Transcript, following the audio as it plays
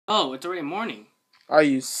Oh, it's already morning. Are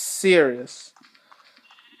you serious?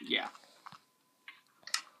 Yeah.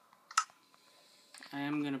 I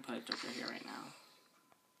am gonna put it over here right now.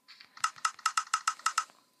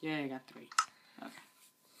 Yeah, I got 3. Okay.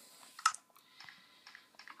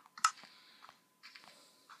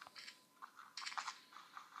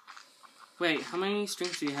 Wait, how many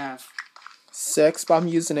strings do you have? 6, but I'm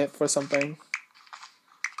using it for something.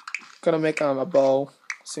 Gonna make a bow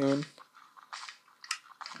soon.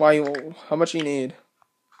 How much do you need?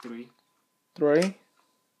 3. 3? Let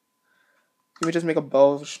me just make a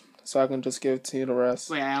bow so I can just give it to you the rest.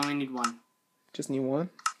 Wait, I only need 1. Just need 1?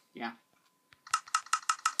 Yeah.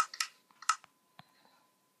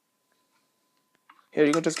 Here,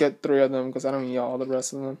 you can just get 3 of them because I don't need all the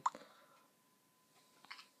rest of them.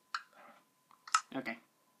 Okay.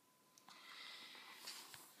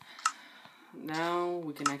 Now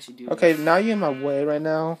we can actually do Okay, this. now you're in my way right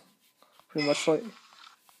now. Pretty much like...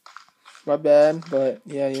 My bad, but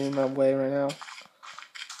yeah, you're in my way right now.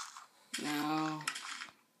 Now...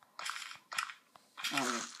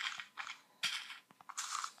 Oh,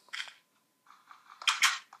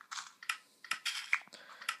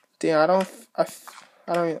 Damn, I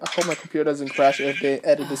hope my computer doesn't crash if they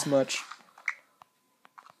edit this much.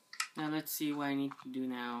 now let's see what I need to do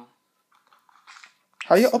now.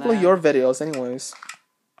 How do you upload your videos anyways?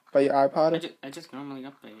 By your iPod? I just normally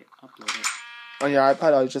upload it. On your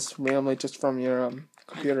iPod or just randomly just from your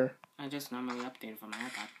computer? I just normally update it from my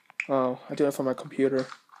iPod. Oh, I do it from my computer.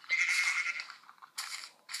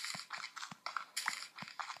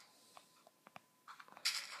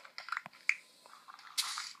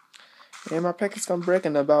 And my pick is gonna break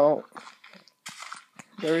in about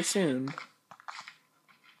very soon.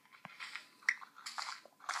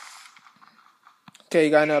 Okay,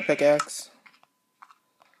 you got another pickaxe?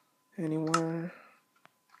 Anywhere?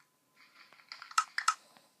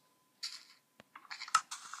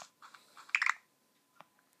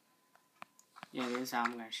 Yeah, this is how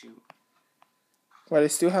I'm gonna shoot. Why, they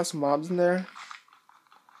still have some mobs in there?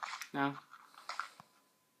 No.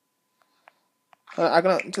 I'm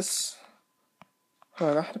gonna just...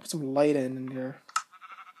 I have to put some light in here.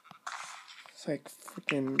 It's like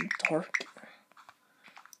freaking dark.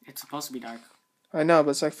 It's supposed to be dark. I know,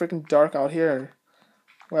 but it's like freaking dark out here.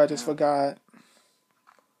 Well, I just forgot.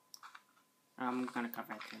 I'm gonna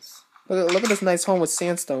cover this. Look at this nice home with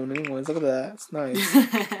sandstone anyways. Look at that. It's nice.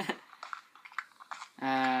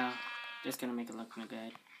 Just gonna make it look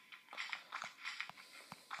good.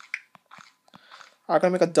 I'm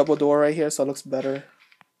gonna make a double door right here so it looks better.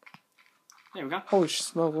 There we go. Holy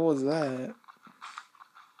smoke, what was that?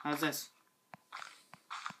 How's this?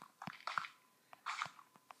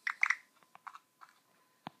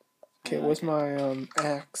 Okay, where's my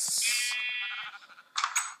axe?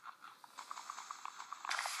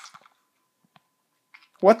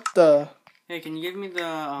 What the? Hey, can you give me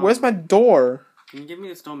the... Where's my door? Can you give me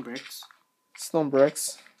the stone bricks? Stone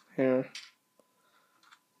bricks. Here.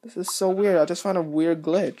 This is so weird. I just found a weird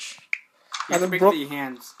glitch. You have to break your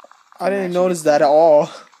hands. I didn't notice that at all.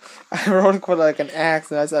 I wrote it with like an axe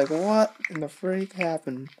and I was like, what in the freak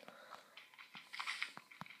happened?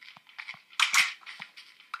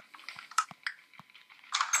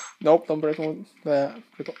 Nope, don't break that.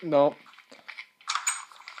 Nope.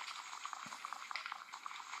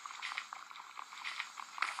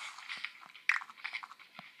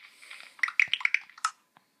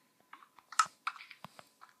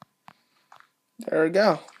 There we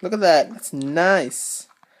go. Look at that. That's nice.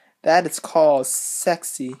 That is called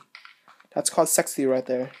sexy. That's called sexy right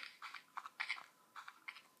there.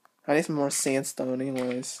 I need some more sandstone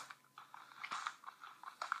anyways.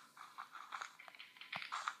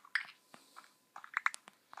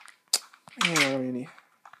 Man, I don't really...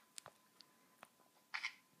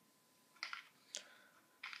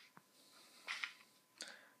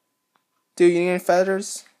 Dude, you need any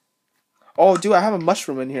feathers? Oh, dude, I have a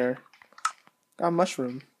mushroom in here. Got a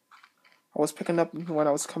mushroom. I was picking up when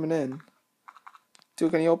I was coming in.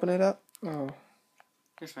 Dude, can you open it up? Oh.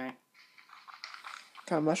 That's right.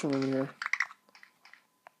 Got a mushroom in here.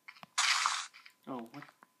 Oh, what?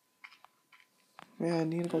 Yeah, I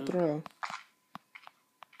need to go through.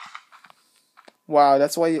 Wow,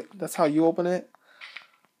 that's how you open it?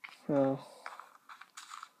 Oh.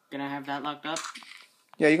 Can I have that locked up?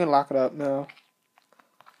 Yeah, you can lock it up now.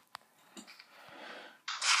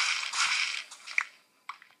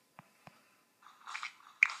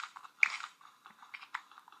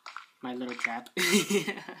 My little trap.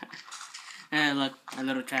 And look, my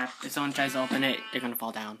little trap. If someone tries to open it, they're gonna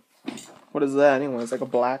fall down. What is that anyway? It's like a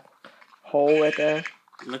black hole right there.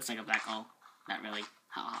 It looks like a black hole. Not really.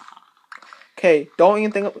 Ha ha ha. Okay, don't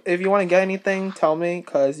even think. If you want to get anything, tell me,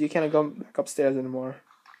 cause you can't go back upstairs anymore.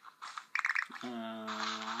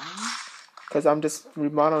 Cause I'm just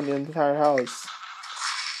remodeling the entire house.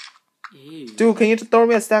 Ew. Dude, can you just throw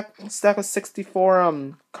me a stack of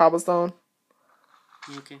 64 cobblestone?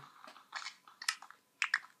 Okay.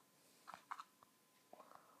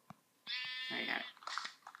 I got it.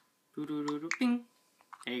 Doo doo doo doo ping.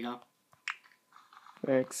 There you go.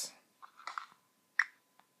 Thanks.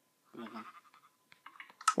 You're welcome.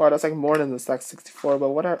 Wow, that's like more than the stack 64, but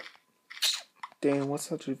whatever. Damn, what's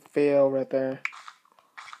such a fail right there?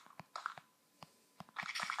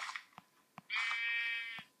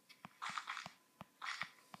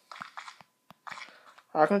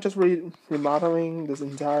 I can just remodeling this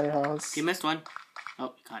entire house. You missed one.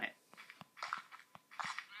 Oh, you caught it.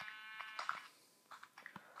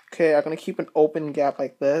 Okay, I'm gonna keep an open gap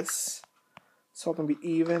like this, so it can be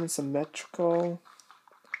even, symmetrical.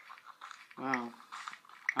 Wow.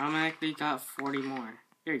 I automatically got 40 more.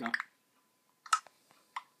 Here you go.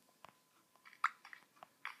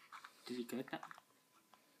 Did you get that?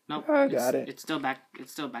 Nope. I got it. It's still back.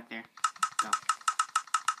 It's still back there. Go.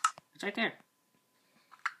 It's right there.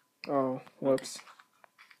 Oh, whoops.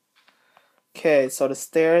 Okay, so the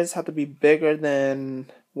stairs have to be bigger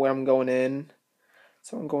than where I'm going in.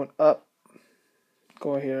 So I'm going up.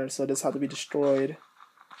 Go here. So this has to be destroyed.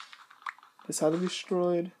 This has to be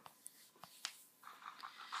destroyed.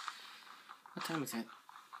 What time is it?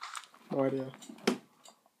 No idea.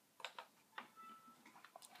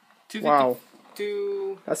 2:50. Wow.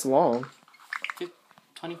 2. That's long.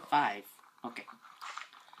 25. Okay.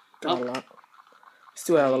 Got a lot.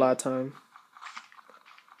 Still have a lot of time.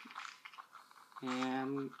 Yeah,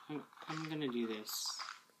 I'm gonna do this.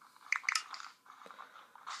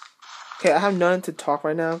 Okay, I have none to talk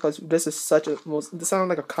right now because this is such a this sounds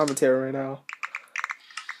like a commentary right now.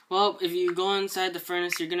 Well, if you go inside the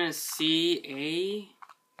furnace, you're gonna see a...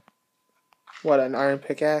 What, an iron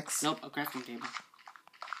pickaxe? Nope, a crafting table.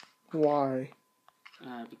 Why?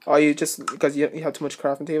 Because... Oh, you just because you have too much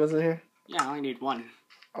crafting tables in here? Yeah, I only need 1.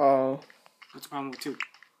 Oh. What's the problem with 2?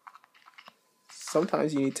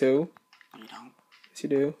 Sometimes you need 2. No, you don't. Yes, you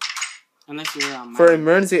do. Unless you're for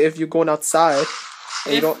emergency, if you're going outside.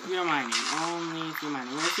 And if you're mining, only if you're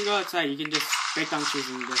mining. If you go outside, you can just break down trees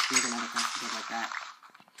and just make another crafting table like that.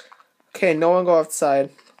 Okay, no one go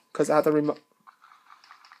outside, because I have to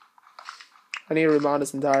I need to remodel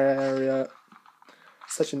this entire area.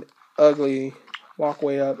 Such an ugly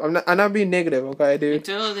walkway up. I'm not being negative, okay, dude?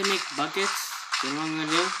 Until they make buckets, you know what I'm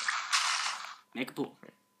gonna do? Make a pool.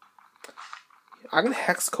 I can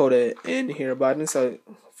hex code it in here, but I didn't say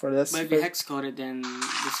for this. But if you hex code it, then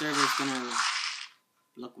the server's gonna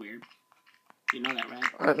look weird. You know that, right?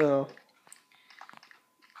 I know.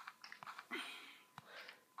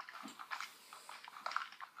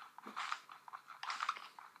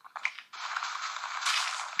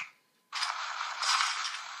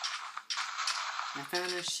 I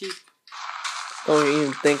found a sheep. Don't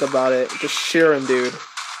even think about it. Just shear him, dude.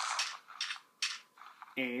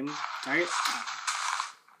 Aim. Target.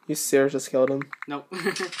 You serious just killed him? Nope.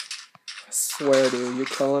 I swear, dude, you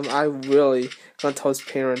kill him. I really gonna tell his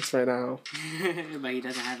parents right now. But he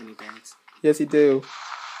doesn't have any parents. Yes, he do.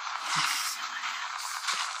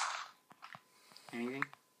 Anything?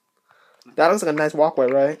 That looks like a nice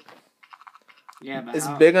walkway, right? Yeah, but it's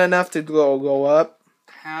big enough to go up.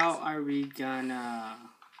 How are we gonna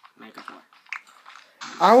make a floor?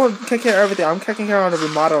 I will take care of everything. I'm taking care of the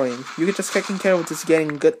remodeling. You can just taking care of just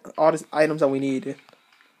getting good all the items that we need.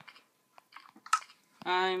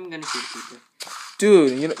 I'm gonna shoot a creeper.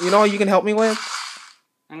 Dude, you know what you can help me with?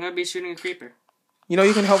 I'm gonna be shooting a creeper. You know what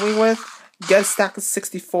you can help me with? Get a stack of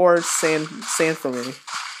 64 sand for me.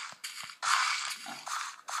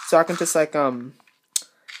 So I can just like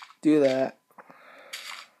do that.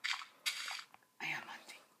 I am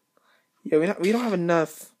hunting. Yeah, we don't have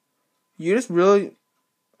enough. You just really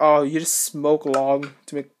you just smoke log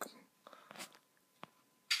to make.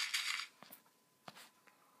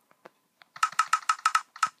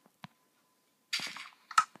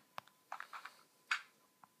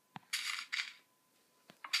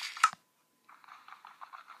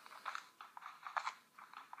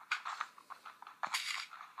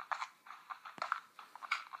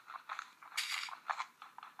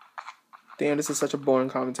 Damn, this is such a boring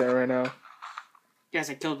commentary right now. Yes,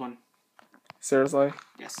 I killed one. Seriously?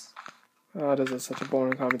 Yes. Oh, this is such a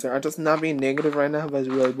boring commentary. I'm just not being negative right now, but it's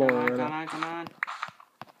really boring right now. Come on.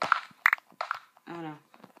 Oh no.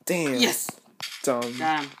 Damn. Yes! Dumb.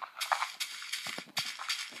 Got him.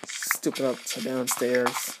 Stupid upside down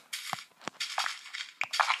stairs.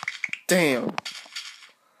 Damn.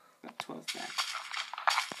 Got 12 back.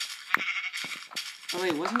 Oh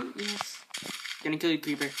wait, wasn't yes? Gonna kill you,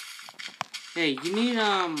 creeper. Hey, you need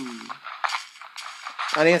I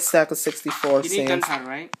need a stack of 64 You sands. need gunpowder,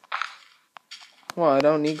 right? Well, I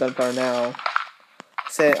don't need gunpowder now.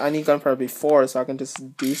 Say I need gunpowder before, so I can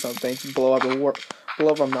just do something to blow up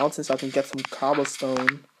a mountain, so I can get some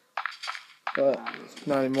cobblestone. But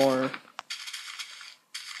not anymore.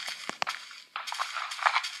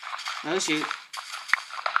 Oh shoot.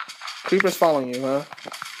 Creepers following you, huh?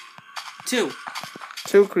 2.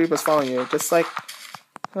 2 creepers following you. Just like,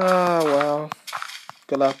 oh well.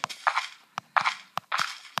 Good luck.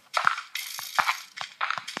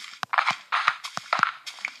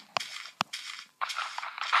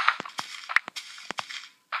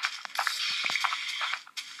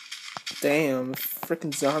 Damn,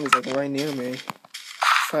 freaking zombies like right near me.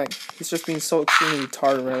 It's like he's just being so extremely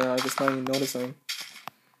retarded right now. I just not even noticing.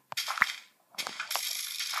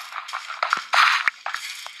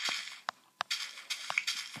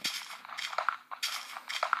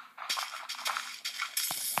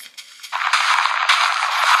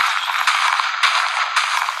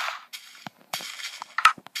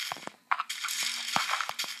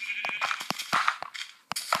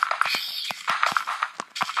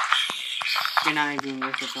 You're not even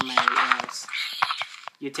worth it for my arrows.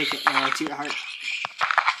 You take the arrow to your heart.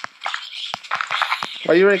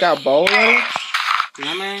 Well, you already got a bow already?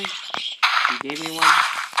 Remember? You gave me one.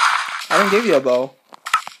 I didn't give you a bow.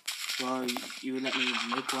 Well, you let me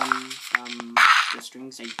make one from the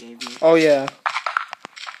strings that you gave me. Oh yeah.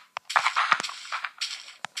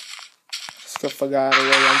 Just forgot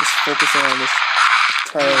already. I'm just focusing on this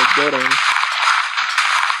entire building.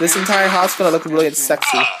 This entire house is gonna look really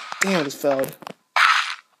sexy. Damn, I just failed.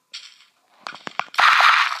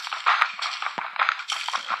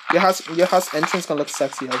 Your house entrance gonna look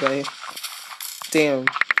sexy, okay? Damn,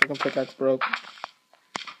 freaking pickaxe broke.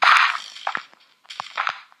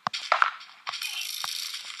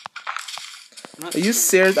 Are you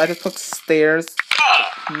serious? I just took stairs,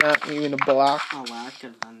 not even a block. Oh wow, I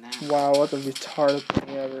could have done that. Wow, what a retarded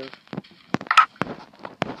thing ever.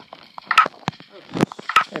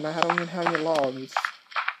 And I don't even have any logs.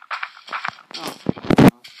 Oh.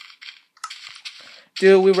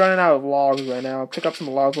 Dude, we're running out of logs right now. Pick up some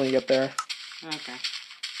logs when you get there. Okay.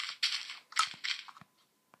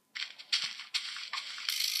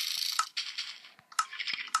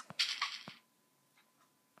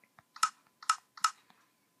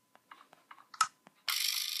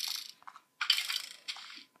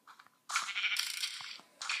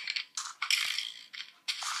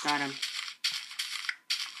 Got him.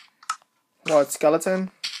 What, skeleton?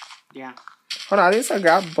 Yeah. Oh no, I think I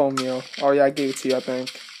got bone meal. Oh yeah, I gave it to you, I think.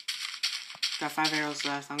 Got 5 arrows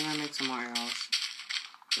left. I'm gonna make some more arrows.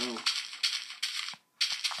 Oh.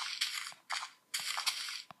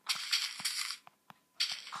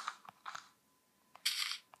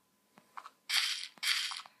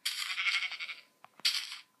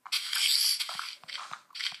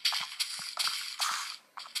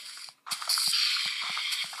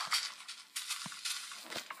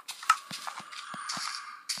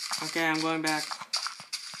 Okay, I'm going back.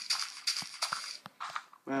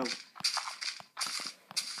 Whoa.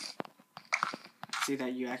 I see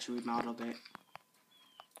that you actually modeled it.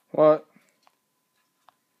 What?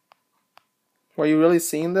 Were you really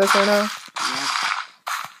seeing this right now? Yeah.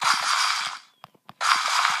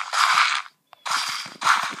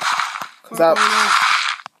 Is that...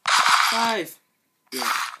 5.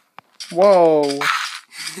 Yeah. Whoa.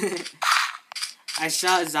 I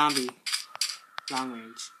shot a zombie. Long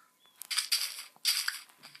range.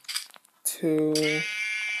 2.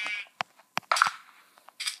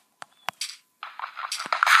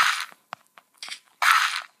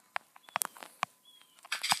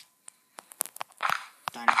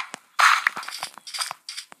 Done.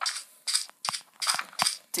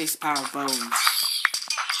 Takes the power of bones.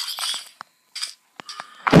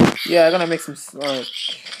 Yeah, I'm gonna make some...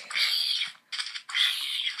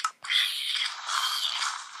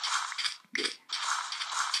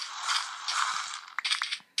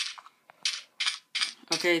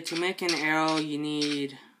 Okay, to make an arrow, you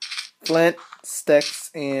need... flint,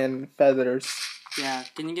 sticks, and feathers. Yeah,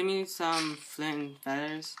 can you give me some flint and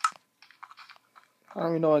feathers? I don't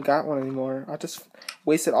even know I got one anymore. I just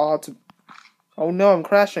wasted all to... Oh no, I'm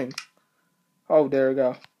crashing. Oh, there we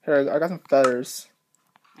go. Here, I got some feathers.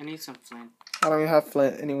 I need some flint. I don't even have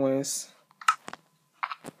flint anyways.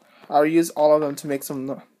 I'll use all of them to make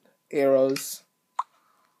some arrows.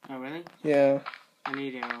 Oh, really? Yeah. I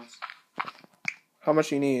need arrows. How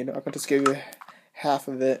much you need? I can just give you half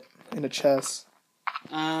of it in a chest.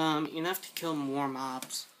 Enough to kill more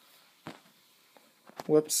mobs.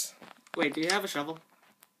 Whoops. Wait, do you have a shovel?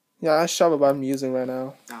 Yeah, I shovel, but I'm using right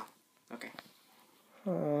now. Oh, okay.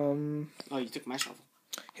 Oh, you took my shovel.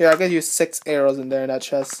 Here, I got you 6 arrows in there in that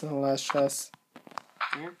chest, in the last chest.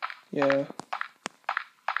 Here? Yeah.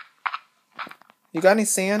 You got any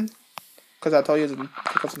sand? Because I told you to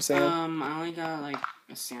pick up some sand. I only got like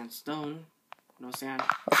a sandstone. No sand.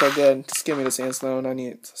 Okay, good. Just give me the sandstone. I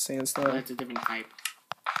need sandstone. But it's a different type.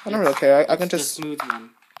 I don't really care. I can It's the just... smooth one.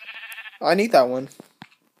 I need that one.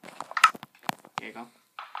 There you go.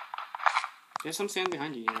 There's some sand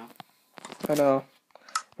behind you, you know. I know.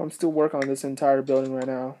 I'm still working on this entire building right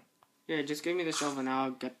now. Yeah, just give me the shovel and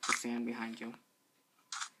I'll get the sand behind you.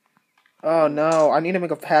 Oh no, I need to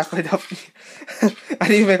make a pathway up. I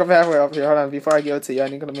need to make a pathway up here. Hold on, before I give it to you, I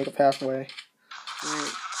need to make a pathway.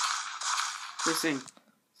 Wait. First thing.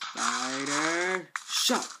 Spider.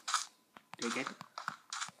 Shot. Did you get it?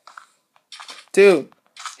 Dude,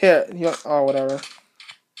 here. Oh, whatever.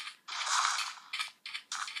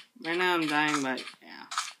 Right now I'm dying, but yeah.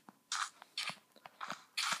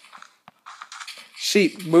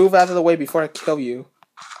 Sheep, move out of the way before I kill you.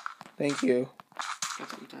 Thank you. Got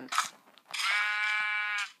some time.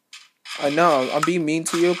 I know, I'm being mean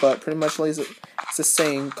to you, but pretty much it's a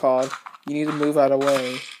saying called, you need to move out of the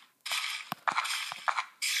way.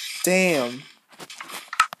 Damn.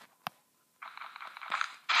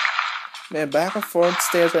 Man, back and forth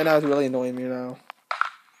stairs right now is really annoying me now.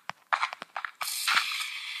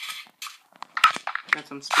 Got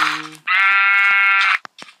some spring.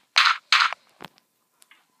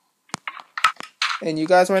 And you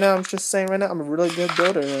guys right now, I'm just saying right now, I'm a really good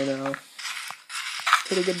builder right now.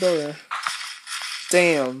 Pretty good builder.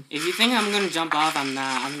 Damn. If you think I'm gonna jump off, I'm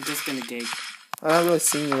not. I'm just gonna dig. I'm not really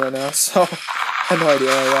seeing you right now, so I have no idea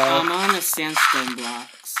where you are. I'm on the sandstone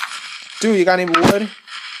blocks. Dude, you got any wood?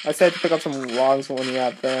 I said to pick up some logs when you're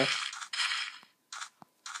out there.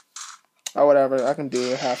 Oh, whatever. I can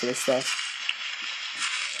do half of this stuff.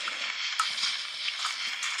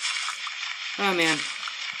 Oh man.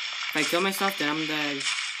 If I kill myself, then I'm dead.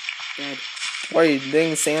 Dead. What, are you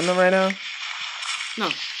digging sand right now? No.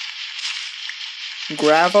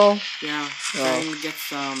 Gravel? Yeah. Oh. Trying to get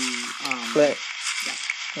some, Flint? Yeah.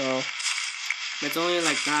 Oh. But it's only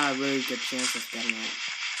like not a really good chance of getting it.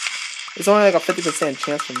 It's only like a 50%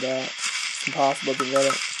 chance from that. It's impossible to get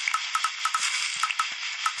it.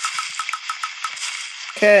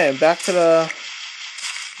 Okay, back to the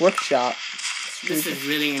workshop. This is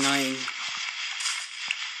really annoying.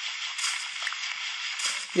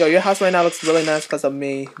 Yo, your house right now looks really nice because of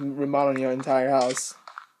me remodeling your entire house.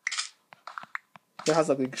 Your house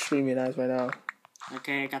looks extremely nice right now.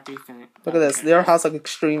 Okay, I got 3 finished. Look at this. Your house looks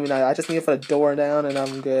extremely nice. I just need to put a door down and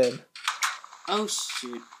I'm good. Oh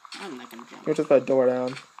shoot. I'm not gonna jump. You just put a door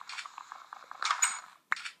down.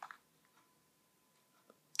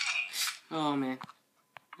 Oh man.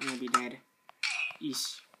 I'm gonna be dead.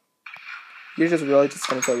 Eesh. You're just really just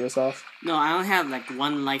gonna kill yourself. No, I only have like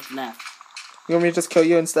 1 life left. You want me to just kill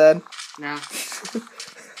you instead? No.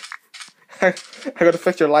 I gotta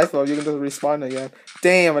fix your life up. You can just respawn again.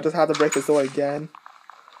 Damn, I just have to break this door again.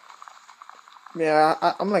 Man,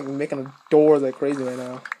 I'm like making doors like crazy right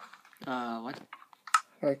now. What?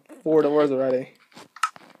 Like 4 doors already.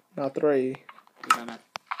 Not 3.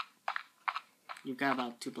 You've got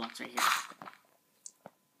about 2 blocks right here.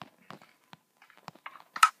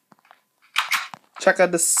 Check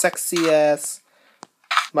out this sexy ass.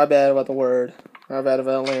 My bad about the word. My bad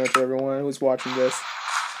about the language to everyone who's watching this.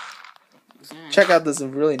 Exactly. Check out this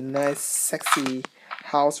really nice, sexy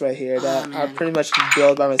house right here that I man. pretty much can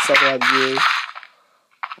build by myself without you.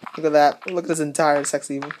 Look at that. Look at this entire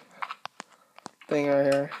sexy thing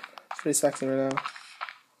right here. It's pretty sexy right now.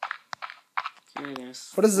 Here it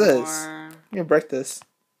is. What is this? I'm gonna break this.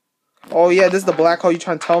 Oh yeah, this is the black hole you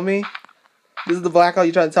trying to tell me? This is the black hole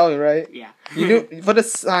you trying to tell me, right? Yeah. You put a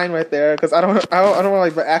sign right there, cause I don't want to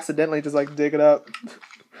like accidentally just like dig it up.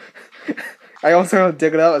 I also want to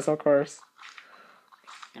dig it up, of course.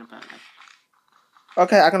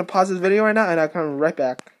 Okay, I'm gonna pause this video right now, and I'll come right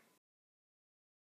back.